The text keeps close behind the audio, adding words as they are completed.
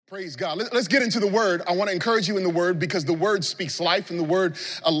Praise God. Let's get into the word. I want to encourage you in the word because the word speaks life and the word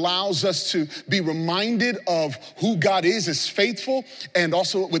allows us to be reminded of who God is faithful. And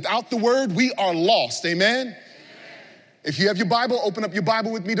also without the word, we are lost. Amen. If you have your Bible, open up your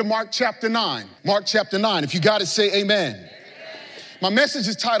Bible with me to Mark chapter 9. Mark chapter 9. If you got it, say amen. My message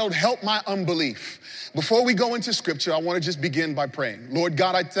is titled, Help My Unbelief. Before we go into scripture, I want to just begin by praying. Lord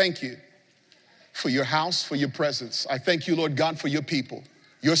God, I thank you for your house, for your presence. I thank you, Lord God, for your people,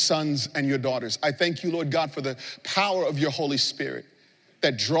 your sons and your daughters. I thank you, Lord God, for the power of your Holy Spirit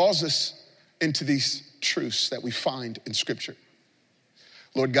that draws us into these truths that we find in scripture.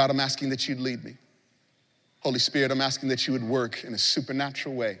 Lord God, I'm asking that you'd lead me. Holy Spirit, I'm asking that you would work in a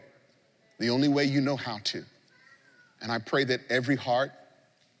supernatural way, the only way you know how to. And I pray that every heart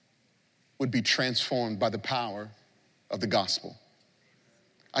would be transformed by the power of the gospel.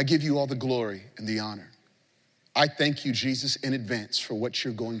 I give you all the glory and the honor. I thank you, Jesus, in advance for what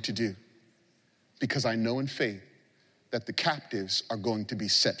you're going to do, because I know in faith that the captives are going to be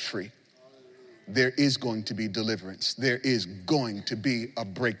set free. There is going to be deliverance. There is going to be a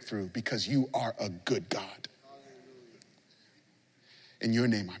breakthrough because you are a good God. In your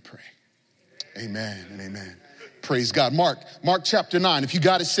name I pray. Amen and amen. Praise God. Mark chapter 9. If you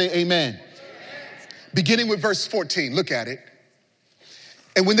got it, say amen. Beginning with verse 14, look at it.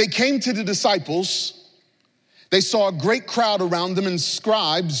 And when they came to the disciples, they saw a great crowd around them and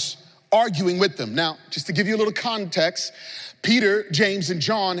scribes arguing with them. Now, just to give you a little context, Peter, James, and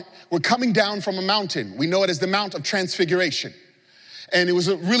John were coming down from a mountain. We know it as the Mount of Transfiguration. And it was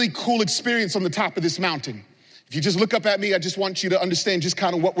a really cool experience on the top of this mountain. If you just look up at me, I just want you to understand just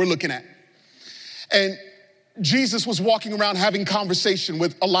kind of what we're looking at. And Jesus was walking around having conversation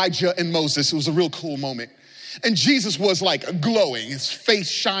with Elijah and Moses. It was a real cool moment. And Jesus was like glowing, his face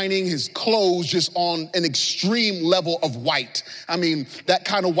shining, his clothes just on an extreme level of white. I mean, that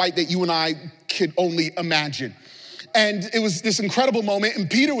kind of white that you and I could only imagine. And it was this incredible moment. And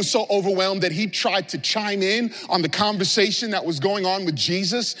Peter was so overwhelmed that he tried to chime in on the conversation that was going on with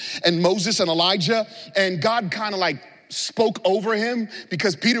Jesus and Moses and Elijah. And God kind of like spoke over him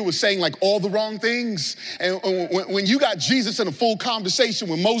because Peter was saying like all the wrong things. And when you got Jesus in a full conversation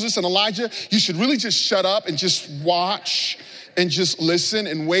with Moses and Elijah, you should really just shut up and just watch and just listen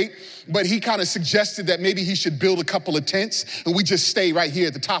and wait. But he kind of suggested that maybe he should build a couple of tents and we just stay right here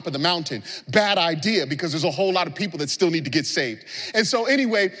at the top of the mountain. Bad idea, because there's a whole lot of people that still need to get saved. And so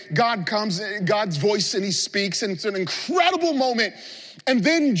anyway, God comes, God's voice, and he speaks, and it's an incredible moment. And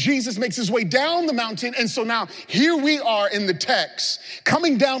then Jesus makes his way down the mountain. And so now here we are in the text,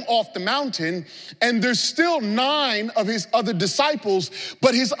 coming down off the mountain, and there's still 9 of his other disciples,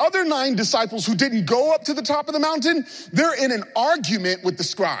 but his other 9 disciples who didn't go up to the top of the mountain, they're in an argument with the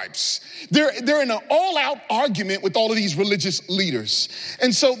scribes. They're in an all-out argument with all of these religious leaders.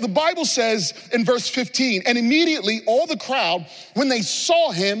 And so the Bible says in verse 15, and immediately all the crowd, when they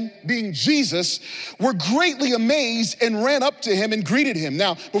saw him, being Jesus, were greatly amazed and ran up to him and greeted him.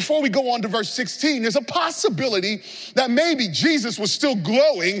 Now, before we go on to verse 16, there's a possibility that maybe Jesus was still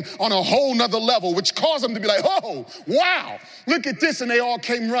glowing on a whole nother level, which caused them to be like, oh, wow, look at this. And they all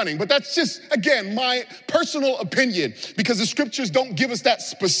came running. But that's just, again, my personal opinion, because the scriptures don't give us that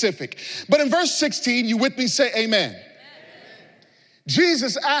specific. But in verse 16, you with me, say amen.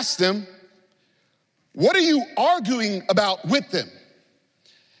 Jesus asked them, what are you arguing about with them?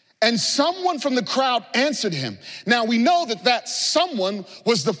 And someone from the crowd answered him. Now we know that someone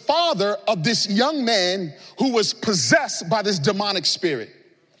was the father of this young man who was possessed by this demonic spirit.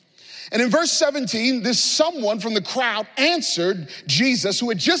 And in verse 17, this someone from the crowd answered Jesus, who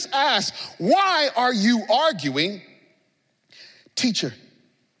had just asked, why are you arguing? Teacher,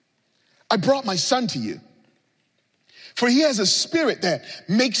 I brought my son to you, for he has a spirit that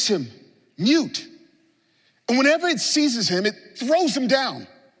makes him mute. And whenever it seizes him, it throws him down.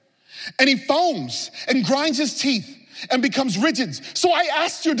 And he foams and grinds his teeth and becomes rigid. So I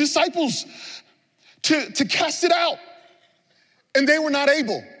asked your disciples to cast it out, and they were not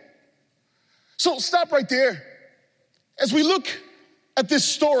able. So stop right there. As we look at this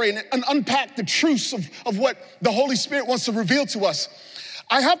story and unpack the truths of what the Holy Spirit wants to reveal to us,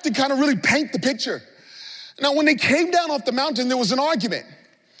 I have to kind of really paint the picture. Now, when they came down off the mountain, there was an argument.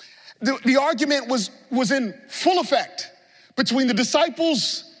 The argument was in full effect between the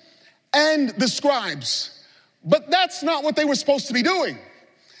disciples and the scribes. But that's not what they were supposed to be doing.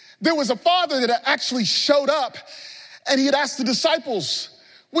 There was a father that actually showed up, and he had asked the disciples,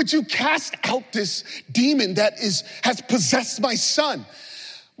 would you cast out this demon that has possessed my son?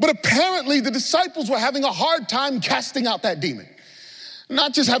 But apparently the disciples were having a hard time casting out that demon.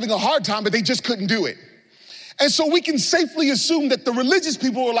 Not just having a hard time, but they just couldn't do it. And so we can safely assume that the religious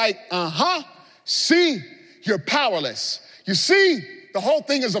people were like, see, you're powerless. You see, the whole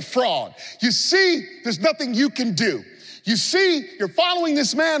thing is a fraud. You see, there's nothing you can do. You see, you're following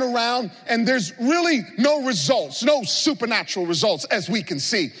this man around and there's really no results, no supernatural results as we can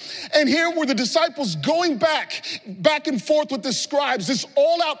see. And here were the disciples going back and forth with the scribes, this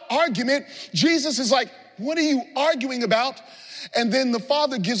all-out argument. Jesus is like, what are you arguing about? And then the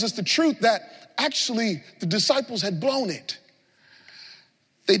Father gives us the truth that actually the disciples had blown it.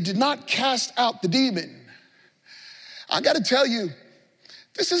 They did not cast out the demon. I got to tell you,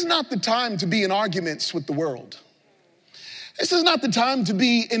 this is not the time to be in arguments with the world. This is not the time to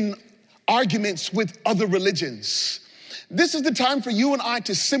be in arguments with other religions. This is the time for you and I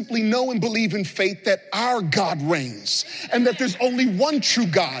to simply know and believe in faith that our God reigns and that there's only one true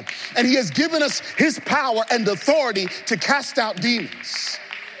God, and he has given us his power and authority to cast out demons.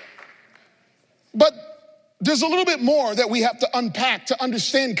 But there's a little bit more that we have to unpack to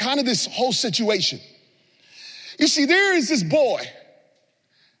understand kind of this whole situation. You see, there is this boy,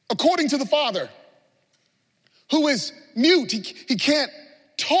 according to the Father, who is mute. He can't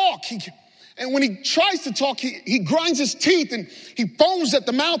talk. And when he tries to talk, he grinds his teeth and he foams at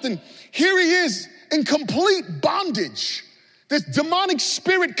the mouth. And here he is in complete bondage. This demonic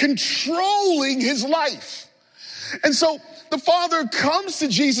spirit controlling his life. And so the Father comes to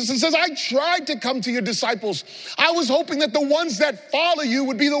Jesus and says, I tried to come to your disciples. I was hoping that the ones that follow you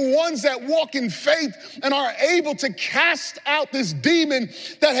would be the ones that walk in faith and are able to cast out this demon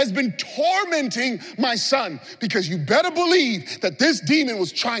that has been tormenting my son. Because you better believe that this demon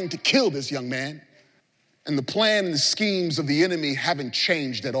was trying to kill this young man. And the plan and the schemes of the enemy haven't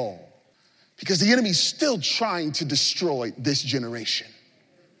changed at all. Because the enemy's still trying to destroy this generation.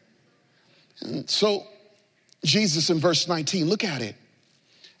 And so Jesus in verse 19, look at it.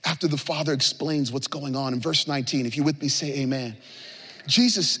 After the Father explains what's going on in verse 19, if you're with me, say amen.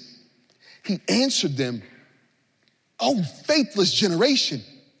 Jesus, he answered them, oh, faithless generation.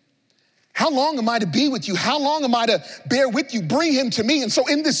 How long am I to be with you? How long am I to bear with you? Bring him to me. And so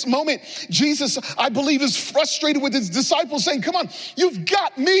in this moment, Jesus, I believe, is frustrated with his disciples saying, come on, you've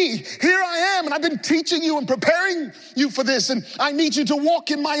got me. Here I am. And I've been teaching you and preparing you for this. And I need you to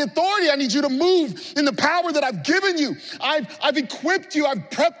walk in my authority. I need you to move in the power that I've given you. I've equipped you. I've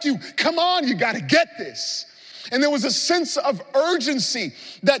prepped you. Come on, you got to get this. And there was a sense of urgency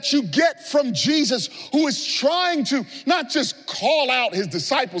that you get from Jesus, who is trying to not just call out his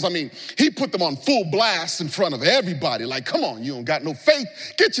disciples. I mean, he put them on full blast in front of everybody. Like, come on, you don't got no faith.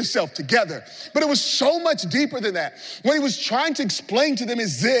 Get yourself together. But it was so much deeper than that. What he was trying to explain to them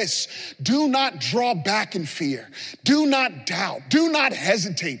is this: do not draw back in fear. Do not doubt. Do not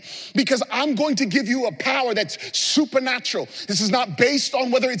hesitate, because I'm going to give you a power that's supernatural. This is not based on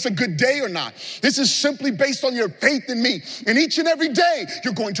whether it's a good day or not. This is simply based on your faith in me. And each and every day,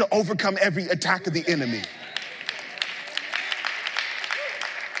 you're going to overcome every attack of the enemy.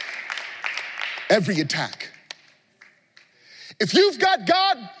 Every attack. If you've got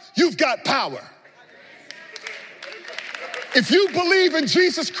God, you've got power. If you believe in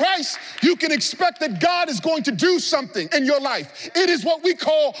Jesus Christ, you can expect that God is going to do something in your life. It is what we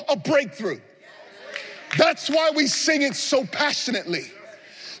call a breakthrough. That's why we sing it so passionately,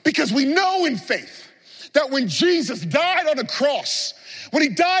 because we know in faith that when Jesus died on the cross, when he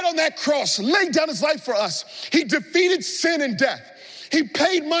died on that cross, laid down his life for us, he defeated sin and death. He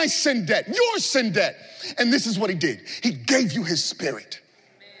paid my sin debt, your sin debt. And this is what he did. He gave you his spirit.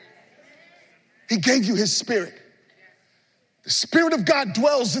 He gave you his spirit. The Spirit of God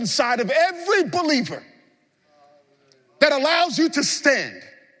dwells inside of every believer that allows you to stand,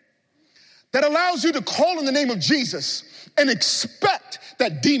 that allows you to call in the name of Jesus and expect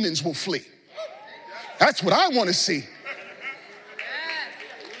that demons will flee. That's what I want to see.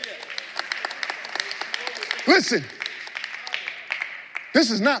 Listen,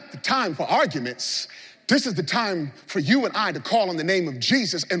 this is not the time for arguments. This is the time for you and I to call on the name of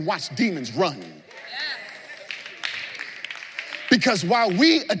Jesus and watch demons run. Because while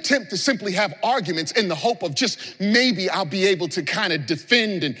we attempt to simply have arguments in the hope of just maybe I'll be able to kind of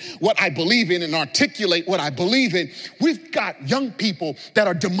defend and what I believe in and articulate what I believe in, we've got young people that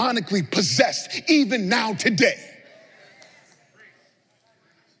are demonically possessed even now today.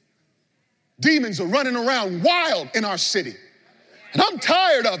 Demons are running around wild in our city. And I'm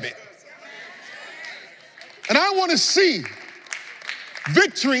tired of it. And I want to see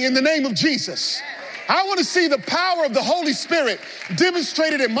victory in the name of Jesus. I want to see the power of the Holy Spirit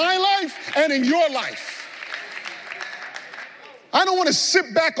demonstrated in my life and in your life. I don't want to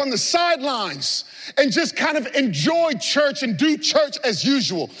sit back on the sidelines and just kind of enjoy church and do church as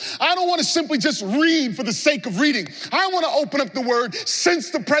usual. I don't want to simply just read for the sake of reading. I want to open up the word, sense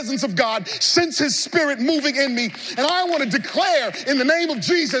the presence of God, sense his spirit moving in me, and I want to declare in the name of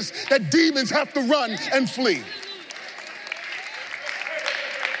Jesus that demons have to run and flee.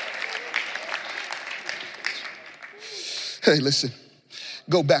 Hey, listen,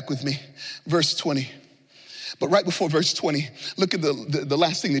 go back with me, verse 20. But right before verse 20, look at the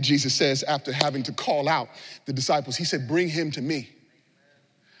last thing that Jesus says after having to call out the disciples. He said, bring him to me.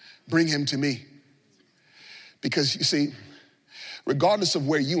 Bring him to me. Because you see, regardless of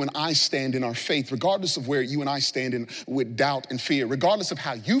where you and I stand in our faith, regardless of where you and I stand in with doubt and fear, regardless of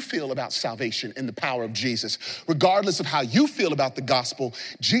how you feel about salvation and the power of Jesus, regardless of how you feel about the gospel,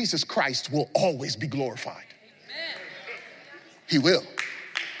 Jesus Christ will always be glorified. He will.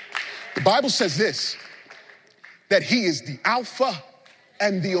 The Bible says this, that he is the Alpha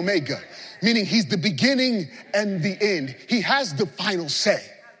and the Omega, meaning he's the beginning and the end. He has the final say.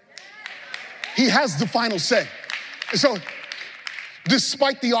 He has the final say. And so,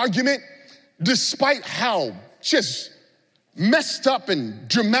 despite the argument, despite how just messed up and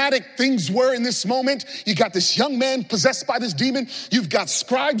dramatic things were in this moment, you got this young man possessed by this demon. You've got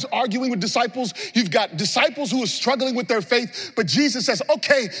scribes arguing with disciples. You've got disciples who are struggling with their faith. But Jesus says,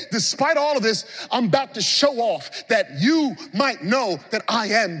 okay, despite all of this, I'm about to show off that you might know that I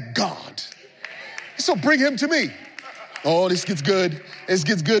am God. So bring him to me. Oh, this gets good. This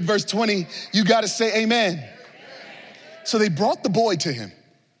gets good. Verse 20, you got to say amen. So they brought the boy to him.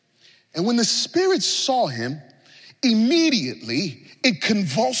 And when the spirit saw him, immediately, it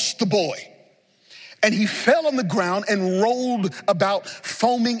convulsed the boy, and he fell on the ground and rolled about,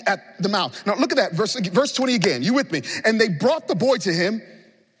 foaming at the mouth. Now look at that, verse 20 again. You with me? And they brought the boy to him.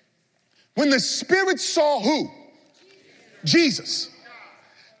 When the spirit saw who? Jesus.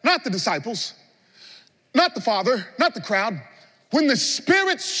 Not the disciples, not the Father, not the crowd. When the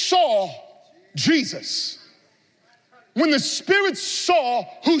spirit saw Jesus, when the spirit saw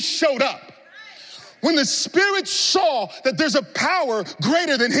who showed up, when the spirit saw that there's a power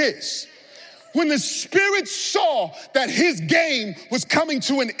greater than his, when the spirit saw that his game was coming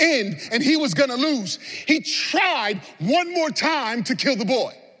to an end and he was gonna lose, he tried one more time to kill the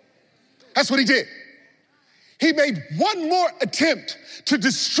boy. That's what he did. He made one more attempt to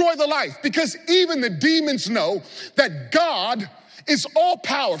destroy the life, because even the demons know that God is all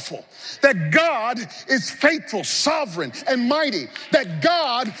powerful, that God is faithful, sovereign, and mighty, that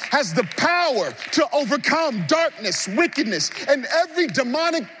God has the power to overcome darkness, wickedness, and every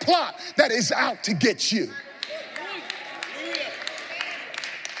demonic plot that is out to get you.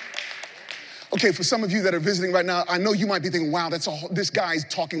 Okay, for some of you that are visiting right now, I know you might be thinking, wow, this guy's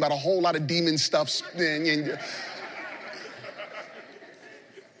talking about a whole lot of demon stuff.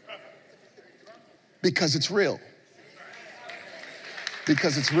 Because it's real.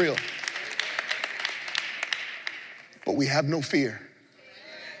 Because it's real. But we have no fear.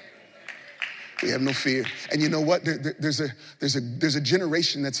 We have no fear. And you know what? There's a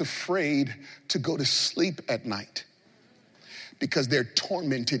generation that's afraid to go to sleep at night because they're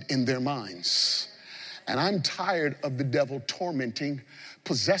tormented in their minds. And I'm tired of the devil tormenting,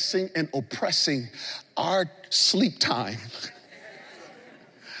 possessing, and oppressing our sleep time.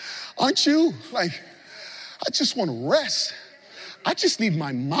 Aren't you? Like, I just want to rest. I just need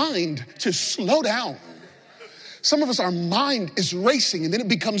my mind to slow down. Some of us, our mind is racing, and then it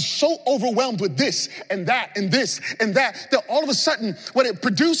becomes so overwhelmed with this and that and this and that all of a sudden what it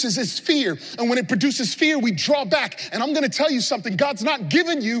produces is fear. And when it produces fear, we draw back. And I'm going to tell you something. God's not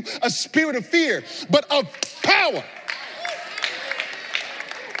given you a spirit of fear, but of power.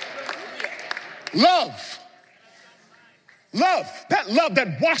 Love. Love. That love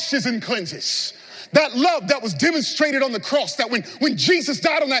that washes and cleanses. That love that was demonstrated on the cross, that when Jesus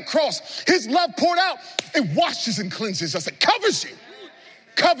died on that cross, his love poured out, it washes and cleanses us. It covers you.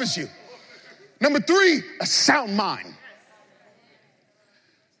 Covers you. Number 3, a sound mind.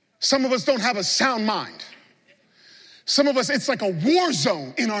 Some of us don't have a sound mind. Some of us, it's like a war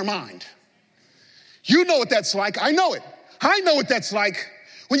zone in our mind. You know what that's like. I know it. I know what that's like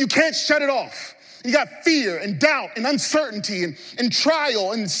when you can't shut it off. You got fear and doubt and uncertainty and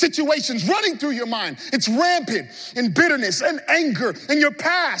trial and situations running through your mind. It's rampant in bitterness and anger and your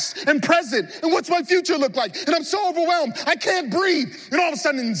past and present and what's my future look like? And I'm so overwhelmed, I can't breathe. And all of a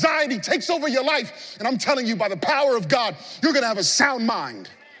sudden anxiety takes over your life. And I'm telling you, by the power of God, you're gonna have a sound mind.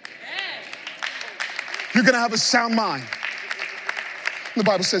 You're gonna have a sound mind. The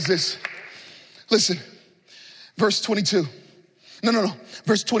Bible says this. Listen, verse 22. No.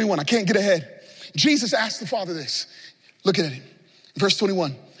 Verse 21, I can't get ahead. Jesus asked the Father this. Look at him. Verse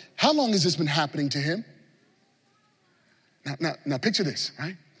 21, how long has this been happening to him? Now picture this,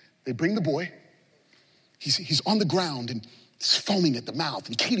 right? They bring the boy. He's on the ground and he's foaming at the mouth and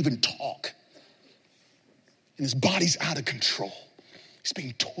he can't even talk. And his body's out of control. He's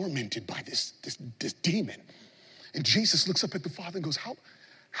being tormented by this demon. And Jesus looks up at the father and goes,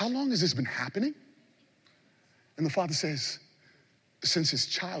 how long has this been happening? And the father says, since his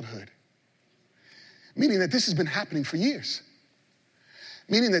childhood. Meaning that this has been happening for years.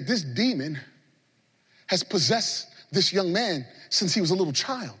 Meaning that this demon has possessed this young man since he was a little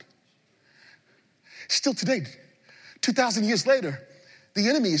child. Still today, 2,000 years later, the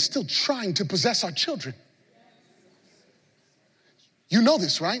enemy is still trying to possess our children. You know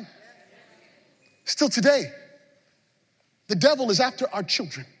this, right? Still today, the devil is after our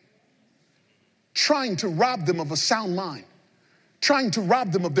children, trying to rob them of a sound mind, trying to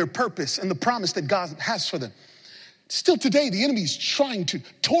rob them of their purpose and the promise that God has for them. Still today, the enemy is trying to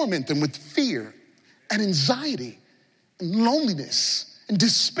torment them with fear and anxiety and loneliness and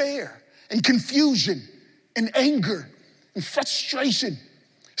despair and confusion and anger and frustration.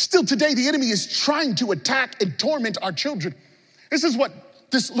 Still today, the enemy is trying to attack and torment our children. This is what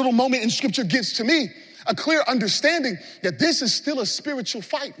this little moment in scripture gives to me, a clear understanding that this is still a spiritual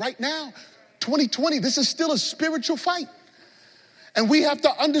fight right now. 2020, this is still a spiritual fight. And we have to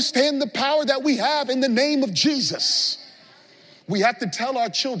understand the power that we have in the name of Jesus. We have to tell our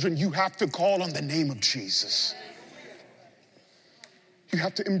children, you have to call on the name of Jesus. You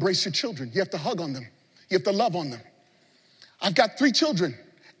have to embrace your children. You have to hug on them. You have to love on them. I've got 3 children,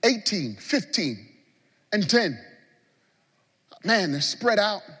 18, 15, and 10. Man, they're spread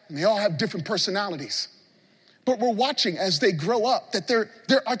out and they all have different personalities. But we're watching as they grow up that there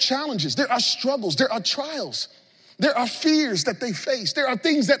are challenges, there are struggles, there are trials. There are fears that they face. There are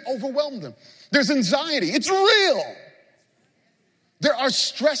things that overwhelm them. There's anxiety. It's real. There are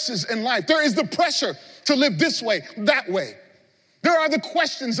stresses in life. There is the pressure to live this way, that way. There are the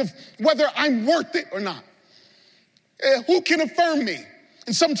questions of whether I'm worth it or not. Who can affirm me?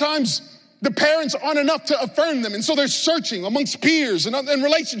 And sometimes the parents aren't enough to affirm them. And so they're searching amongst peers and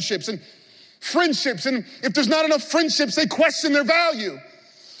relationships and friendships. And if there's not enough friendships, they question their value.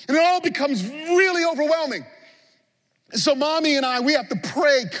 And it all becomes really overwhelming. And so mommy and I, we have to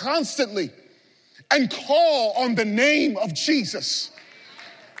pray constantly and call on the name of Jesus.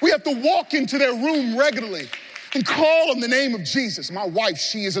 We have to walk into their room regularly and call on the name of Jesus. My wife,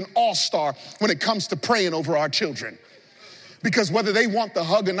 she is an all-star when it comes to praying over our children. Because whether they want the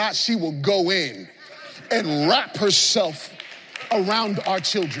hug or not, she will go in and wrap herself around our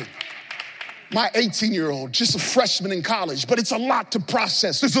children. My 18-year-old, just a freshman in college, but it's a lot to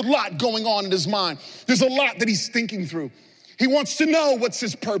process. There's a lot going on in his mind. There's a lot that he's thinking through. He wants to know what's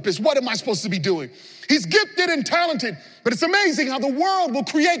his purpose. What am I supposed to be doing? He's gifted and talented, but it's amazing how the world will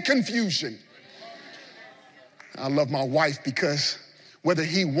create confusion. I love my wife because whether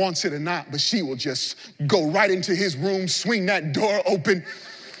he wants it or not, but she will just go right into his room, swing that door open.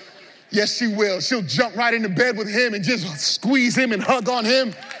 Yes, she will. She'll jump right into bed with him and just squeeze him and hug on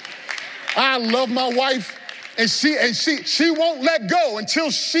him. I love my wife, and she won't let go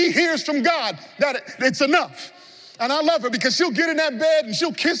until she hears from God that it's enough. And I love her because she'll get in that bed and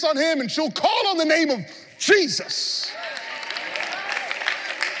she'll kiss on him and she'll call on the name of Jesus.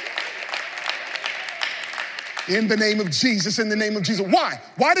 In the name of Jesus, in the name of Jesus. Why?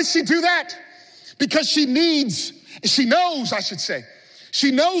 Why does she do that? Because she knows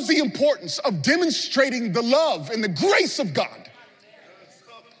the importance of demonstrating the love and the grace of God.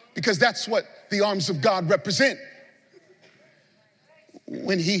 Because that's what the arms of God represent.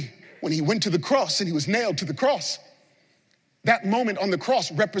 When he went to the cross and he was nailed to the cross, that moment on the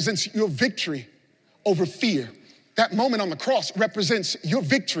cross represents your victory over fear. That moment on the cross represents your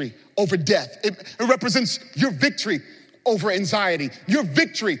victory over death. It represents your victory over anxiety, your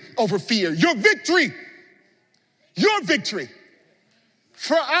victory over fear, your victory.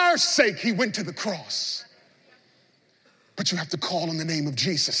 For our sake, he went to the cross. But you have to call on the name of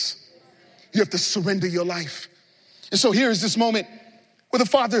Jesus. You have to surrender your life. And so here is this moment where the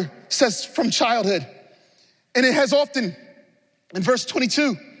father says from childhood, and it has often, in verse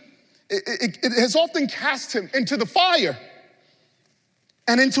 22, it has often cast him into the fire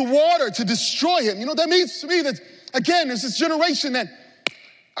and into water to destroy him. You know, that means to me that, again, there's this generation that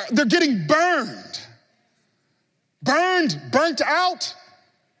they're getting burnt out,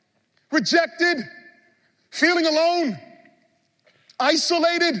 rejected, feeling alone,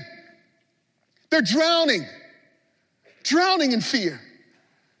 isolated. They're drowning in fear,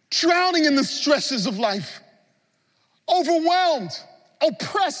 drowning in the stresses of life, overwhelmed,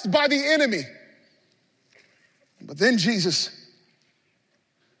 oppressed by the enemy. But then Jesus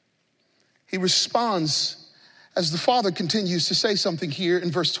he responds as the father continues to say something here in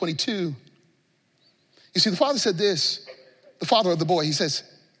verse 22. You see, the father said this, the father of the boy, he says,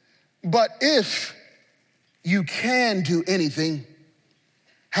 but if you can do anything,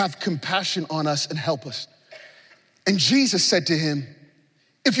 have compassion on us and help us. And Jesus said to him,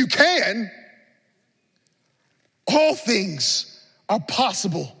 if you can, all things are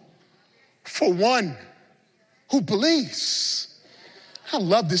possible for one who believes. I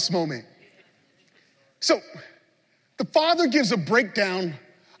love this moment. So the father gives a breakdown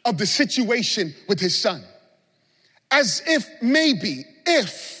of the situation with his son, as if maybe,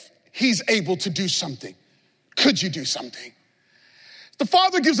 if he's able to do something, could you do something? The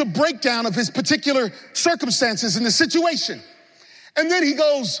father gives a breakdown of his particular circumstances in the situation. And then he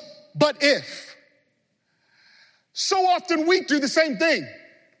goes, but if. So often we do the same thing.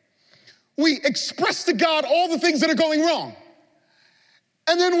 We express to God all the things that are going wrong.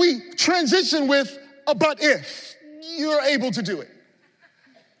 And then we transition with a but if. You're able to do it.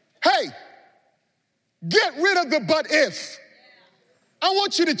 Hey, get rid of the but if. I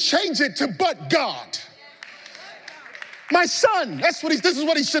want you to change it to but God. My son, this is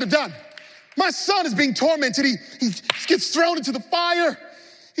what he should have done. My son is being tormented. He gets thrown into the fire.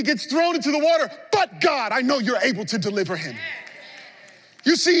 He gets thrown into the water. But God, I know you're able to deliver him.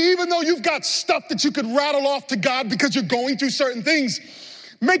 You see, even though you've got stuff that you could rattle off to God because you're going through certain things,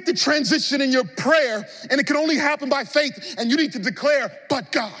 make the transition in your prayer, and it can only happen by faith, and you need to declare,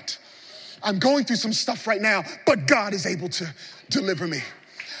 but God, I'm going through some stuff right now, but God is able to deliver me.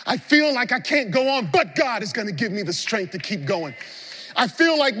 I feel like I can't go on, but God is gonna give me the strength to keep going. I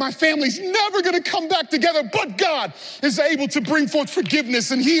feel like my family's never gonna come back together, but God is able to bring forth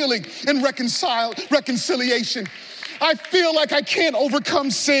forgiveness and healing and reconciliation. I feel like I can't overcome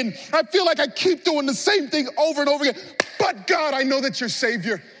sin. I feel like I keep doing the same thing over and over again, but God, I know that you're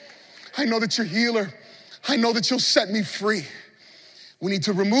Savior. I know that you're healer. I know that you'll set me free. We need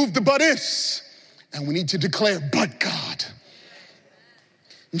to remove the but ifs, and we need to declare, but God.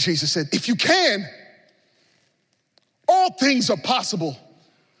 And Jesus said, if you can, all things are possible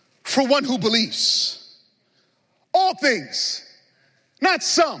for one who believes. All things, not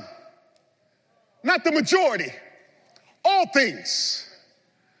some, not the majority. All things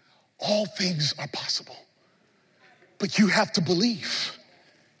are possible. But you have to believe.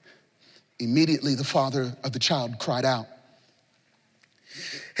 Immediately, the father of the child cried out.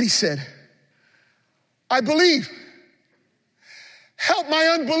 And he said, I believe. Help my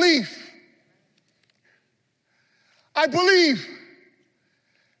unbelief. I believe.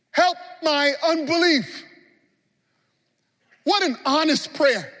 Help my unbelief. What an honest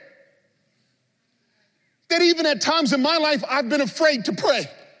prayer. That even at times in my life, I've been afraid to pray.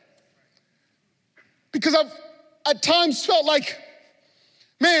 Because I've at times felt like,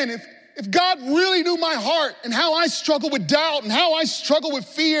 man, if God really knew my heart and how I struggle with doubt and how I struggle with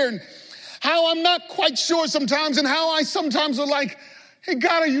fear and how I'm not quite sure sometimes and how I sometimes are like, hey,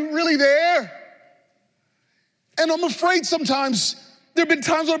 God, are you really there? And I'm afraid sometimes, there have been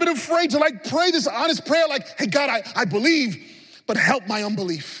times where I've been afraid to like pray this honest prayer like, hey, God, I believe, but help my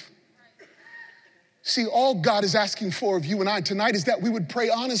unbelief. See, all God is asking for of you and I tonight is that we would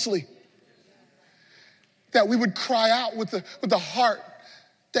pray honestly. That we would cry out with a heart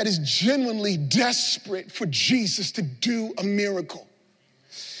that is genuinely desperate for Jesus to do a miracle.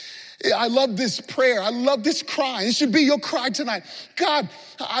 I love this prayer. I love this cry. It should be your cry tonight. God,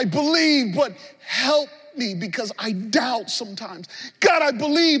 I believe, but help me because I doubt sometimes. God, I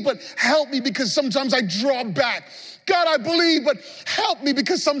believe, but help me because sometimes I draw back. God, I believe, but help me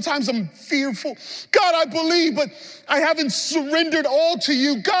because sometimes I'm fearful. God, I believe, but I haven't surrendered all to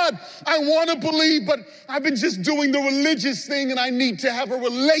you. God, I want to believe, but I've been just doing the religious thing and I need to have a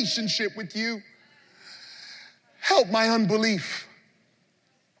relationship with you. Help my unbelief.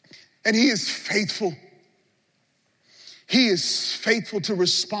 And he is faithful. He is faithful to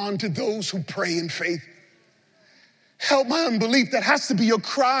respond to those who pray in faith. Help my unbelief. That has to be your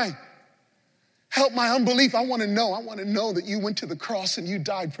cry. Help my unbelief. I want to know that you went to the cross and you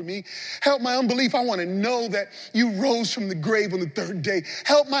died for me. Help my unbelief. I want to know that you rose from the grave on the third day.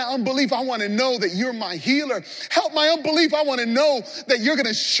 Help my unbelief. I want to know that you're my healer. Help my unbelief. I want to know that you're going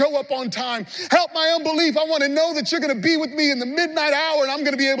to show up on time. Help my unbelief. I want to know that you're going to be with me in the midnight hour and I'm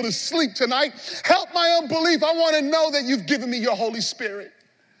going to be able to sleep tonight. Help my unbelief. I want to know that you've given me your Holy Spirit.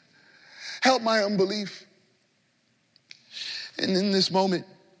 Help my unbelief. And in this moment,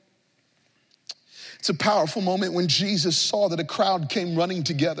 it's a powerful moment when Jesus saw that a crowd came running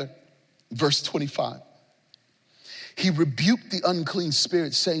together. Verse 25. He rebuked the unclean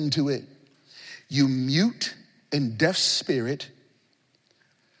spirit, saying to it, you mute and deaf spirit,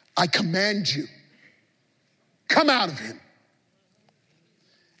 I command you, come out of him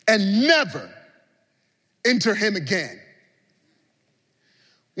and never enter him again.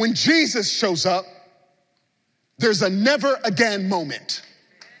 When Jesus shows up, there's a never again moment.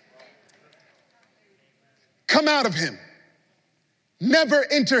 Come out of him. Never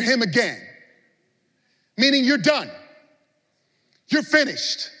enter him again. Meaning you're done. You're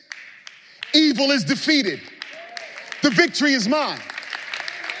finished. Evil is defeated. The victory is mine.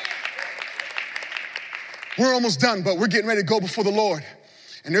 We're almost done, but we're getting ready to go before the Lord.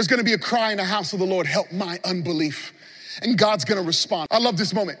 And there's gonna be a cry in the house of the Lord, help my unbelief. And God's gonna respond. I love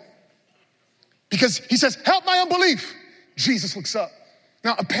this moment because he says, help my unbelief. Jesus looks up.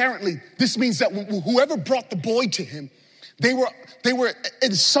 Now, apparently, this means that whoever brought the boy to him, they were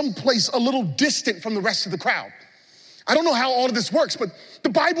in some place a little distant from the rest of the crowd. I don't know how all of this works, but the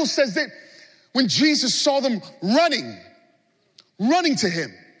Bible says that when Jesus saw them running to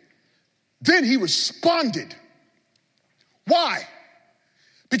him, then he responded. Why?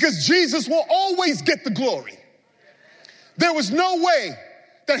 Because Jesus will always get the glory. There was no way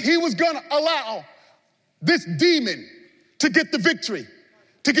that he was gonna allow this demon to get the victory,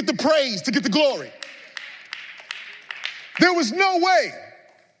 to get the praise, to get the glory. There was no way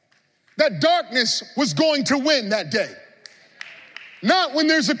that darkness was going to win that day. Not when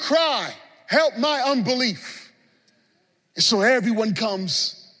there's a cry, help my unbelief. And so everyone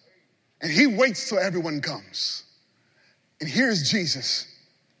comes, and he waits till everyone comes. And here's Jesus.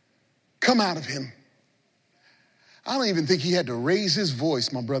 Come out of him. I don't even think he had to raise his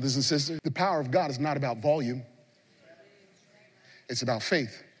voice, my brothers and sisters. The power of God is not about volume. It's about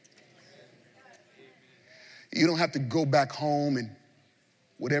faith. You don't have to go back home and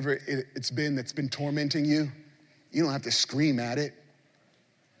whatever it's been that's been tormenting you, you don't have to scream at it.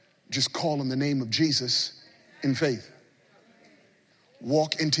 Just call on the name of Jesus in faith.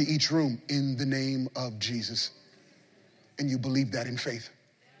 Walk into each room in the name of Jesus. And you believe that in faith.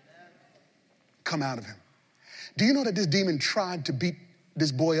 Come out of him. Do you know that this demon tried to beat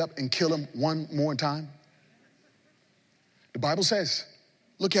this boy up and kill him one more time? The Bible says,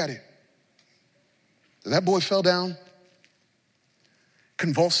 look at it. That boy fell down,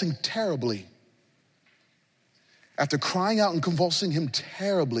 convulsing terribly. After crying out and convulsing him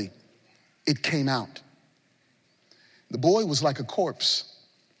terribly, it came out. The boy was like a corpse,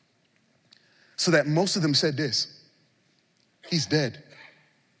 so that most of them said this, he's dead.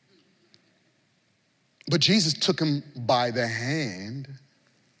 But Jesus took him by the hand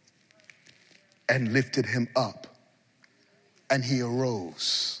and lifted him up, and he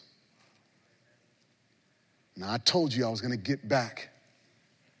arose. Now, I told you I was going to get back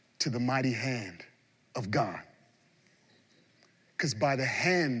to the mighty hand of God. Because by the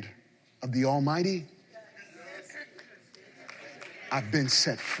hand of the Almighty, I've been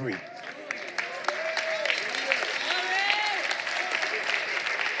set free.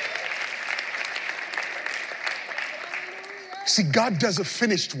 See, God does a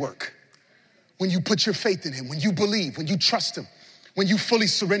finished work when you put your faith in him, when you believe, when you trust him, when you fully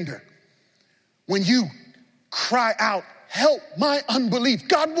surrender, when you cry out, help my unbelief.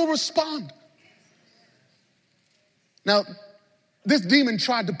 God will respond. Now, this demon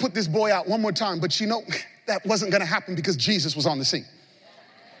tried to put this boy out one more time, but you know, that wasn't gonna happen because Jesus was on the scene.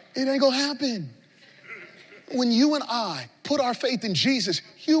 It ain't gonna happen. When you and I put our faith in Jesus,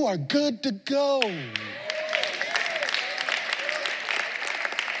 you are good to go.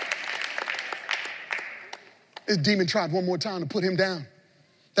 This demon tried one more time to put him down.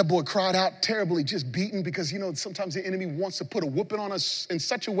 That boy cried out terribly, just beaten, because you know, sometimes the enemy wants to put a whooping on us in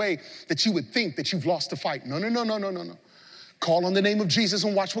such a way that you would think that you've lost the fight. No. Call on the name of Jesus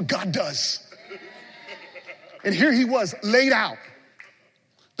and watch what God does. And here he was, laid out.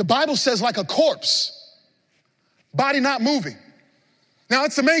 The Bible says like a corpse, body not moving. Now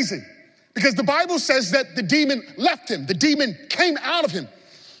it's amazing because the Bible says that the demon left him. The demon came out of him,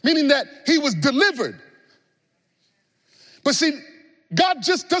 meaning that he was delivered. But see, God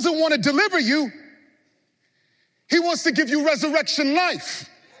just doesn't want to deliver you. He wants to give you resurrection life.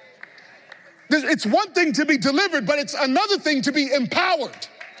 It's one thing to be delivered, but it's another thing to be empowered.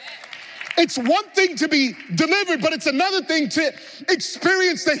 It's one thing to be delivered, but it's another thing to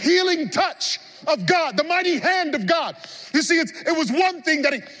experience the healing touch of God, the mighty hand of God. You see, it was one thing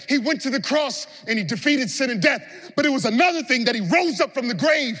that he went to the cross and he defeated sin and death, but it was another thing that he rose up from the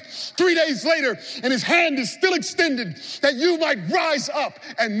grave 3 days later and his hand is still extended that you might rise up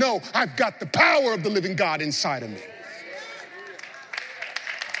and know I've got the power of the living God inside of me.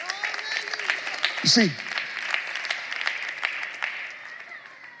 You see,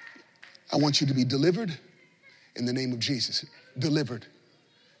 I want you to be delivered in the name of Jesus. Delivered.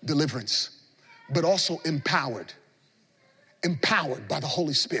 deliverance, but also empowered by the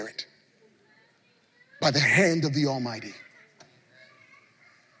Holy Spirit, by the hand of the Almighty.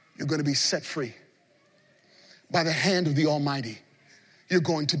 You're going to be set free. By the hand of the Almighty, you're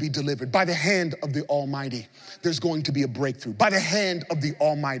going to be delivered. By the hand of the Almighty, there's going to be a breakthrough. By the hand of the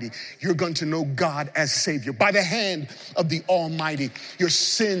Almighty, you're going to know God as Savior. By the hand of the Almighty, your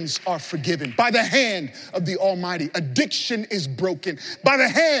sins are forgiven. By the hand of the Almighty, addiction is broken. By the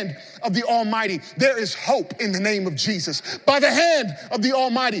hand of the Almighty, there is hope in the name of Jesus. By the hand of the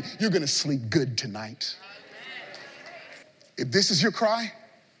Almighty, you're going to sleep good tonight. If this is your cry,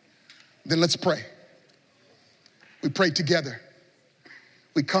 then let's pray. We pray together.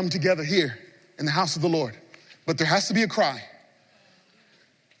 We come together here in the house of the Lord, but there has to be a cry.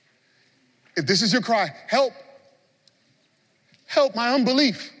 If this is your cry, help my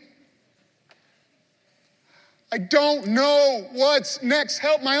unbelief. I don't know what's next.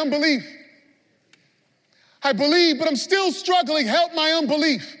 Help my unbelief. I believe, but I'm still struggling. Help my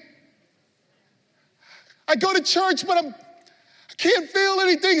unbelief. I go to church, but I can't feel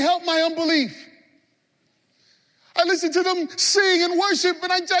anything. Help my unbelief. I listen to them sing and worship,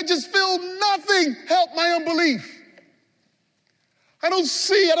 but I just feel nothing. Help my unbelief. I don't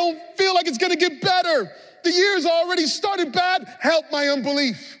feel like it's going to get better. The year's already started bad. Help my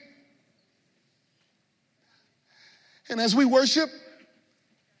unbelief. And as we worship,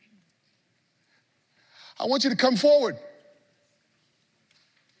 I want you to come forward.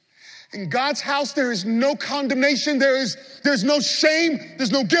 In God's house, there is no condemnation. There's no shame.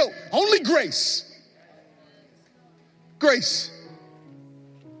 There's no guilt. Only grace. Grace.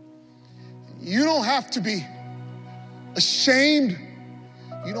 You don't have to be ashamed.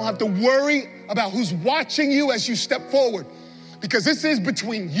 You don't have to worry about who's watching you as you step forward, because this is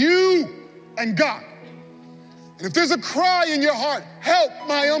between you and God. And if there's a cry in your heart, help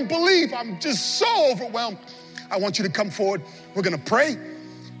my unbelief, I'm just so overwhelmed, I want you to come forward. We're going to pray,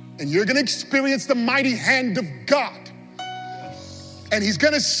 and you're going to experience the mighty hand of God. And he's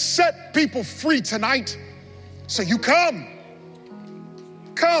going to set people free tonight. So you come.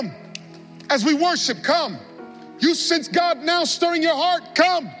 As we worship, come. You sense God now stirring your heart,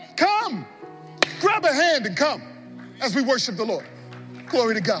 come. Grab a hand and come as we worship the Lord.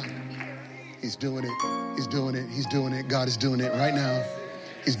 Glory to God. He's doing it. God is doing it right now.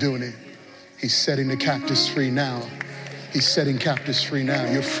 He's doing it. He's setting the captives free now. He's setting captives free now.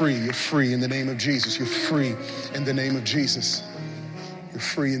 You're free in the name of Jesus. You're free in the name of Jesus. You're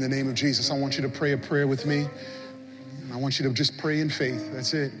free in the name of Jesus. I want you to pray a prayer with me. I want you to just pray in faith.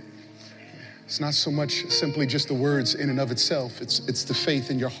 That's it. It's not so much simply just the words in and of itself. It's the faith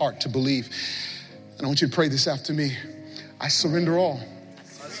in your heart to believe. And I want you to pray this after me. I surrender all.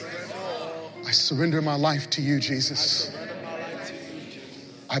 I surrender my life to you, Jesus.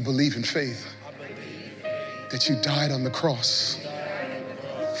 I believe in faith that you died on the cross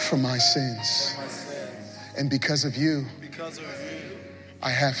for my sins. And because of you, I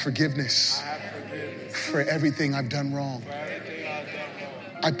have forgiveness for everything I've done wrong.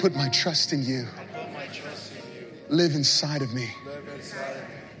 I put my trust in you. Live inside of me.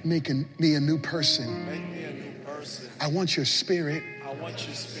 Making me a new person. I want your spirit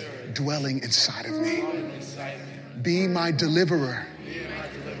dwelling inside of me. Be my deliverer.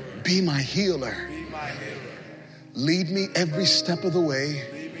 Be my healer. Lead me every step of the way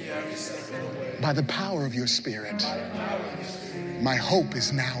by the power of your spirit. My hope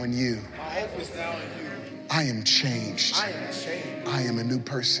is now in you. I am changed. I am a new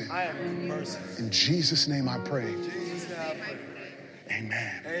person. In Jesus' name I pray.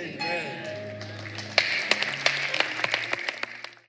 Amen.